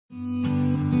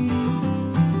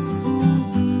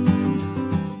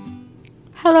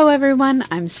Hello everyone,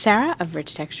 I'm Sarah of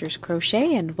Rich Textures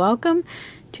Crochet and welcome.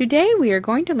 Today we are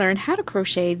going to learn how to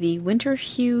crochet the Winter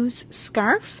Hues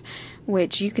Scarf,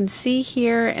 which you can see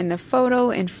here in the photo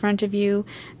in front of you,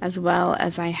 as well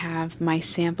as I have my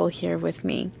sample here with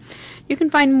me. You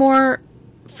can find more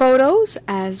photos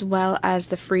as well as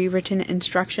the free written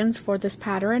instructions for this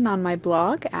pattern on my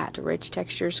blog at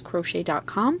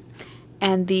richtexturescrochet.com,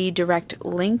 and the direct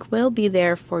link will be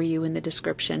there for you in the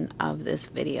description of this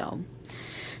video.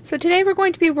 So today we're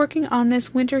going to be working on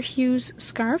this Winter Hues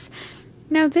Scarf.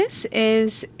 Now this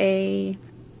is a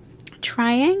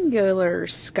triangular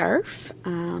scarf,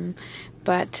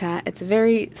 but it's a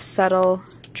very subtle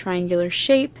triangular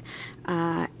shape.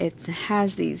 It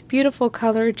has these beautiful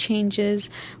color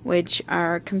changes, which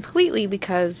are completely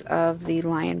because of the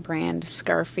Lion brand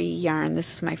Scarfie yarn.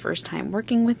 This is my first time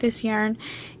working with this yarn,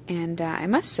 and I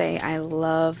must say I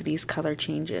love these color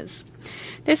changes.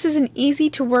 This is an easy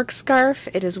to work scarf.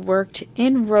 It is worked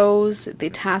in rows.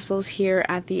 The tassels here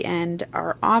at the end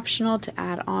are optional to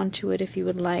add on to it if you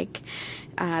would like.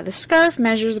 The scarf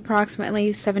measures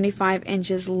approximately 75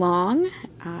 inches long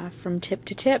from tip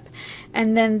to tip,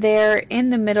 and then there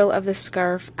in the middle of the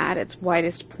scarf at its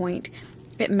widest point,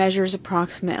 it measures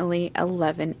approximately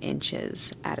 11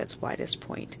 inches at its widest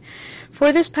point.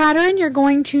 For this pattern, you're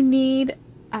going to need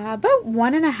about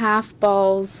 1.5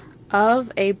 balls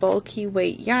of a bulky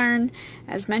weight yarn.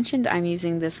 As mentioned, I'm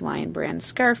using this Lion brand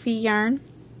Scarfie yarn.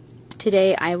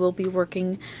 Today I will be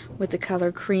working with the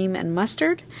color cream and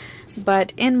mustard,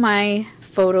 but in my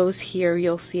photos here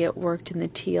you'll see it worked in the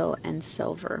teal and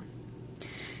silver.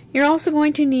 You're also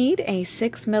going to need a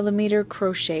 6mm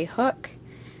crochet hook,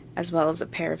 as well as a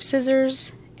pair of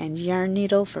scissors and yarn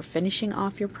needle for finishing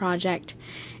off your project.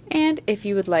 And if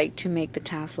you would like to make the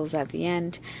tassels at the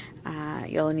end,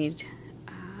 you'll need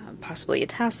possibly a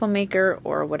tassel maker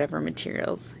or whatever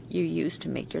materials you use to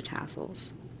make your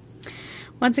tassels.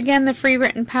 Once again, the free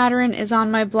written pattern is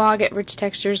on my blog at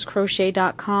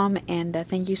richtexturescrochet.com, and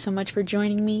thank you so much for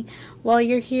joining me. While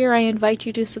you're here, I invite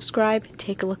you to subscribe,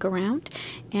 take a look around,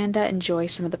 and enjoy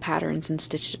some of the patterns and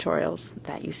stitch tutorials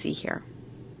that you see here.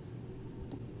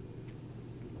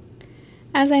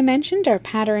 As I mentioned, our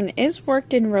pattern is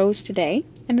worked in rows today,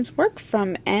 and it's worked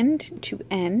from end to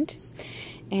end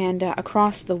and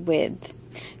across the width.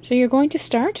 So you're going to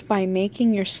start by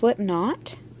making your slip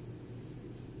knot,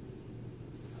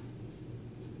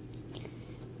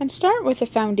 and start with a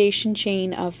foundation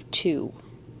chain of 2.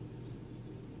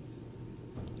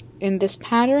 In this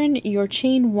pattern, your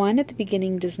chain 1 at the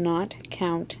beginning does not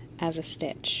count as a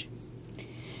stitch.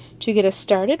 To get us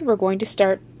started, we're going to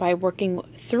start by working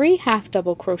 3 half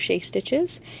double crochet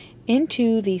stitches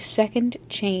into the second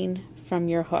chain from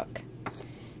your hook.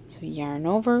 So yarn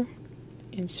over,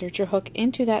 insert your hook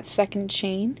into that second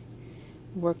chain,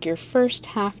 work your first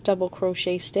half double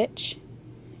crochet stitch,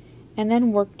 and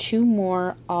then work 2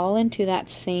 more all into that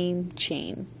same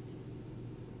chain.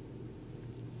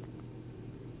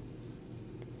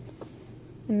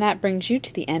 And that brings you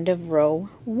to the end of row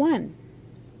 1.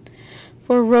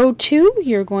 For row 2,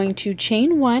 you're going to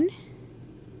chain 1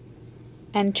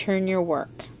 and turn your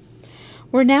work.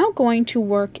 We're now going to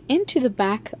work into the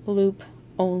back loop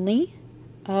only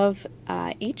of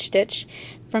each stitch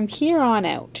from here on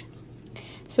out.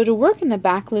 So to work in the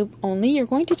back loop only, you're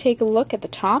going to take a look at the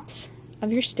tops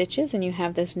of your stitches, and you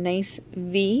have this nice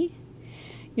V.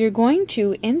 You're going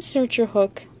to insert your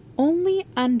hook only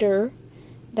under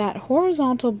that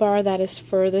horizontal bar that is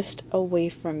furthest away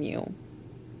from you.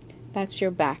 That's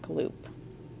your back loop.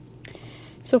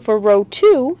 So for row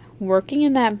 2, working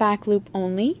in that back loop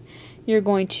only, you're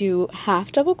going to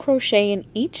half double crochet in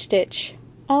each stitch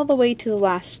all the way to the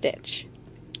last stitch.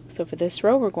 So for this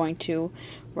row, we're going to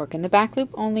work in the back loop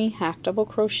only, half double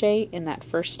crochet in that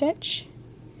first stitch,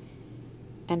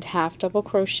 and half double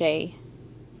crochet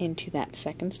into that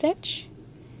second stitch.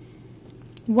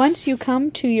 Once you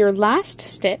come to your last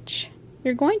stitch,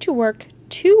 you're going to work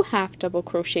 2 half double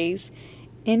crochets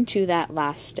into that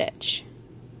last stitch.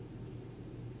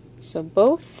 So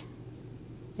both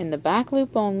in the back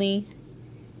loop only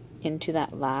into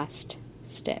that last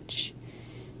stitch.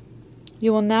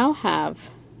 You will now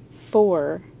have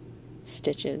 4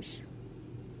 stitches.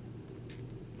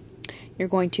 You're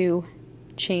going to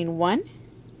chain 1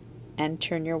 and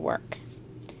turn your work.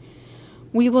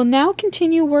 We will now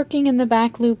continue working in the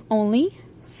back loop only.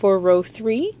 For row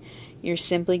 3, you're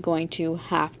simply going to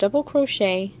half double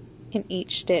crochet in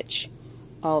each stitch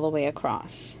all the way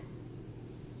across.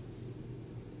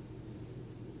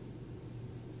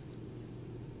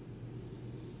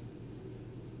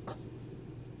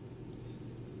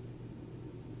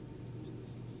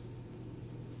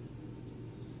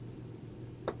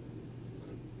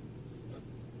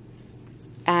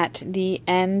 at the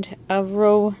end of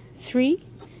row 3,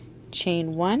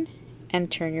 chain 1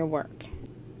 and turn your work.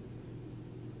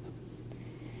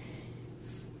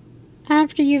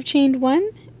 After you've chained 1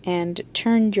 and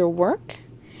turned your work,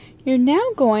 you're now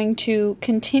going to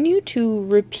continue to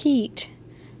repeat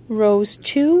rows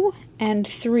 2 and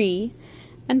 3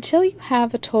 until you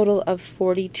have a total of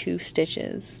 42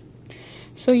 stitches.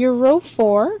 So your row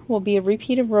 4 will be a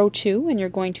repeat of row 2, and you're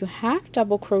going to half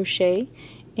double crochet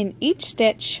in each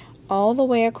stitch all the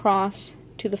way across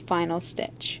to the final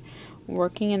stitch,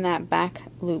 working in that back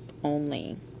loop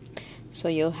only. So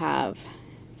you'll have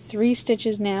 3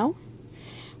 stitches now.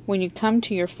 When you come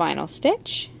to your final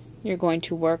stitch, you're going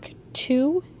to work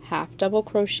 2 half double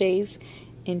crochets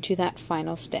into that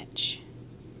final stitch.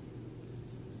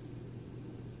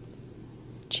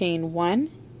 Chain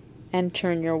 1 and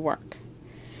turn your work.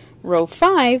 Row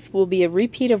 5 will be a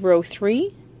repeat of row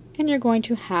 3, and you're going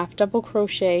to half double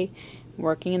crochet,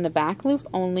 working in the back loop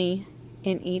only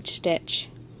in each stitch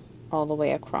all the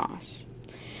way across.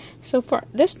 So for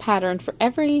this pattern, for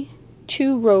every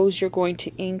 2 rows you're going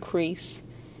to increase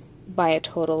by a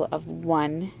total of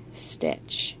 1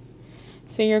 stitch.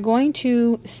 So you're going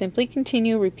to simply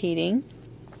continue repeating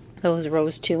those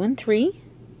rows 2 and 3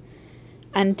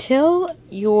 until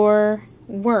your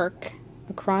work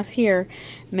across here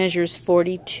measures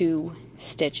 42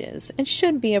 stitches. It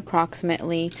should be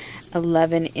approximately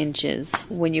 11 inches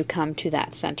when you come to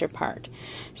that center part.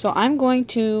 So I'm going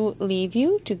to leave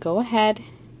you to go ahead,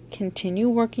 continue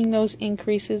working those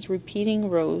increases, repeating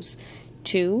rows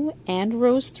 2 and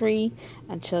rows 3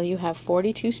 until you have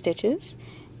 42 stitches,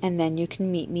 and then you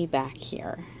can meet me back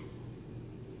here.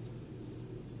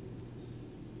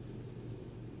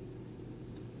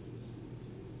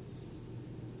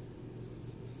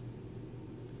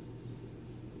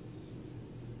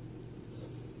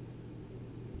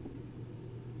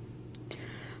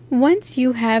 Once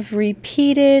you have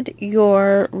repeated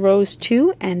your rows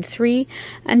 2 and 3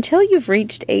 until you've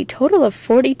reached a total of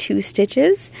 42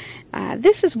 stitches,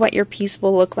 this is what your piece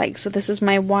will look like. So this is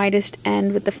my widest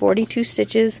end with the 42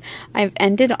 stitches. I've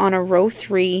ended on a row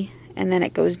 3, and then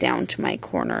it goes down to my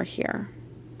corner here.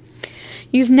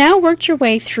 You've now worked your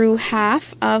way through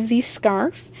half of the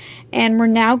scarf, and we're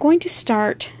now going to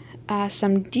start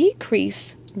some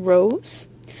decrease rows.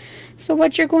 So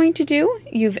what you're going to do,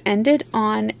 you've ended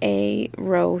on a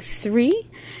row 3.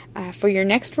 For your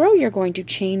next row, you're going to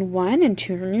chain 1 and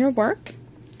turn your work.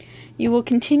 You will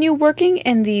continue working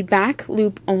in the back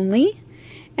loop only,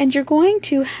 and you're going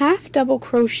to half double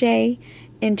crochet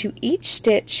into each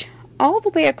stitch all the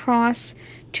way across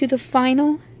to the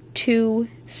final 2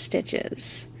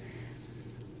 stitches.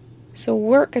 So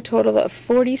work a total of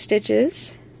 40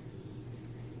 stitches,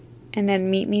 and then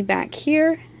meet me back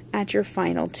here at your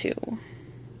final 2.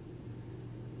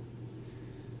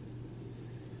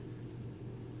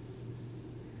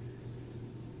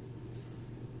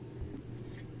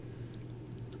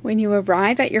 When you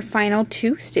arrive at your final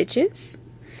 2 stitches,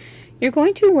 you're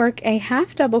going to work a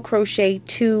half double crochet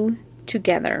 2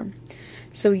 together.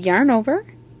 So yarn over,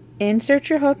 insert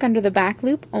your hook under the back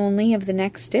loop only of the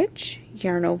next stitch,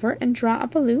 yarn over and draw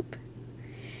up a loop,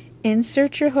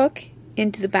 insert your hook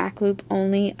into the back loop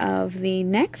only of the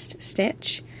next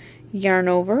stitch, yarn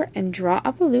over and draw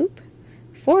up a loop,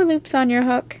 4 loops on your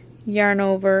hook, yarn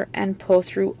over and pull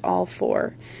through all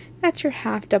 4. That's your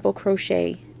half double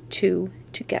crochet 2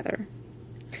 together.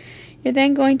 You're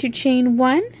then going to chain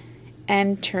 1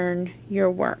 and turn your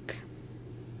work.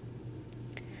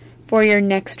 For your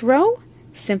next row,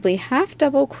 simply half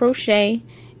double crochet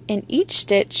in each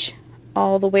stitch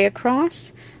all the way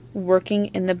across, working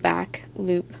in the back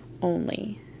loop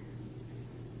only.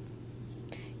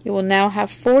 You will now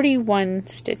have 41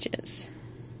 stitches.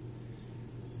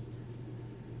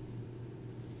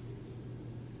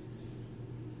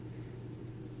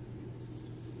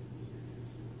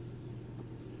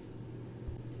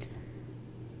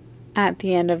 At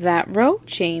the end of that row,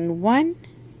 chain 1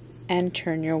 and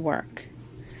turn your work.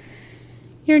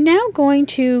 You're now going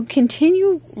to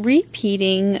continue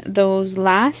repeating those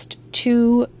last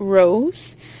 2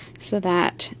 rows, so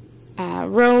that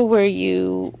row where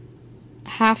you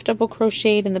half double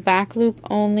crocheted in the back loop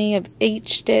only of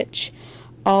each stitch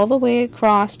all the way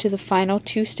across to the final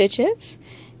 2 stitches,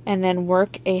 and then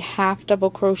work a half double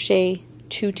crochet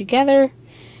 2 together,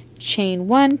 chain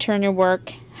 1, turn your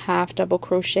work, half double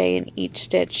crochet in each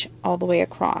stitch all the way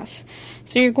across.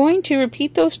 So you're going to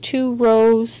repeat those 2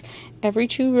 rows. Every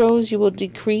 2 rows you will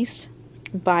decrease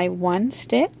by 1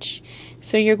 stitch.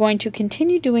 So you're going to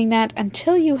continue doing that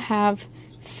until you have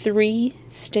 3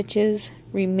 stitches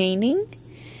remaining,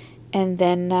 and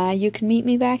then you can meet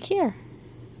me back here.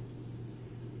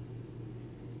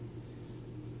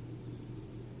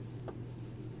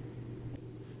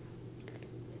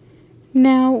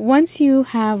 Now, once you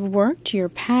have worked your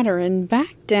pattern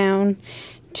back down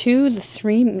to the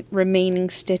 3 remaining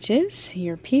stitches,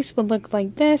 your piece will look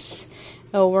like this.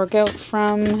 It'll work out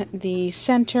from the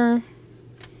center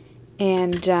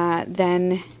and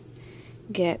then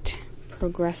get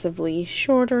progressively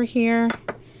shorter here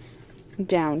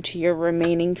down to your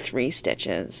remaining 3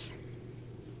 stitches.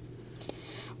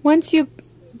 Once you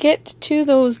get to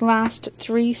those last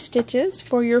 3 stitches,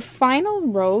 for your final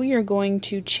row you're going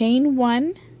to chain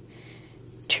 1,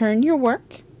 turn your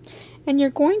work, and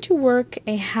you're going to work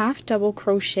a half double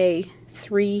crochet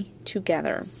 3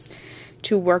 together.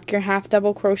 To work your half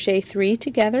double crochet 3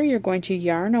 together, you're going to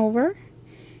yarn over,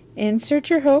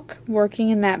 insert your hook, working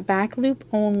in that back loop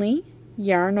only,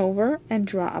 yarn over and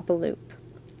draw up a loop.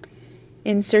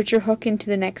 Insert your hook into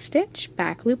the next stitch,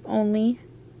 back loop only,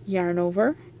 yarn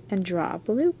over and draw up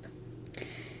a loop.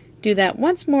 Do that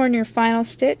once more in your final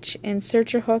stitch,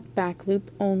 insert your hook, back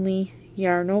loop only,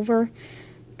 yarn over,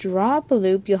 draw up a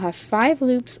loop. You'll have 5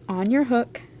 loops on your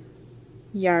hook,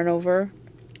 yarn over,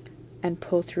 and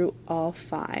pull through all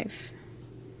 5.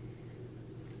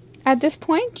 At this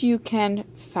point you can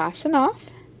fasten off,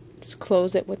 just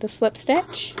close it with a slip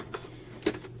stitch,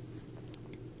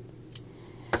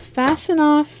 fasten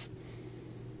off,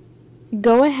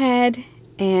 go ahead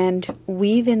and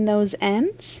weave in those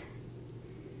ends.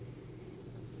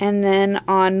 And then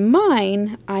on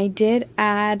mine, I did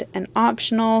add an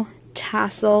optional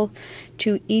tassel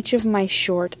to each of my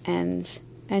short ends,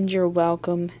 and you're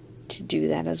welcome to do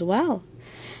that as well.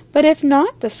 But if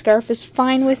not, the scarf is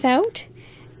fine without,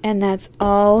 and that's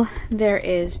all there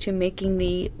is to making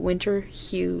the Winter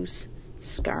Hues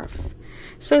scarf.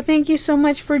 So thank you so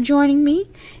much for joining me,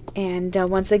 and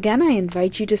once again I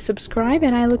invite you to subscribe,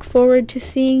 and I look forward to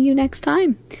seeing you next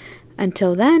time.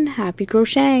 Until then, happy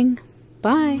crocheting!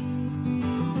 Bye!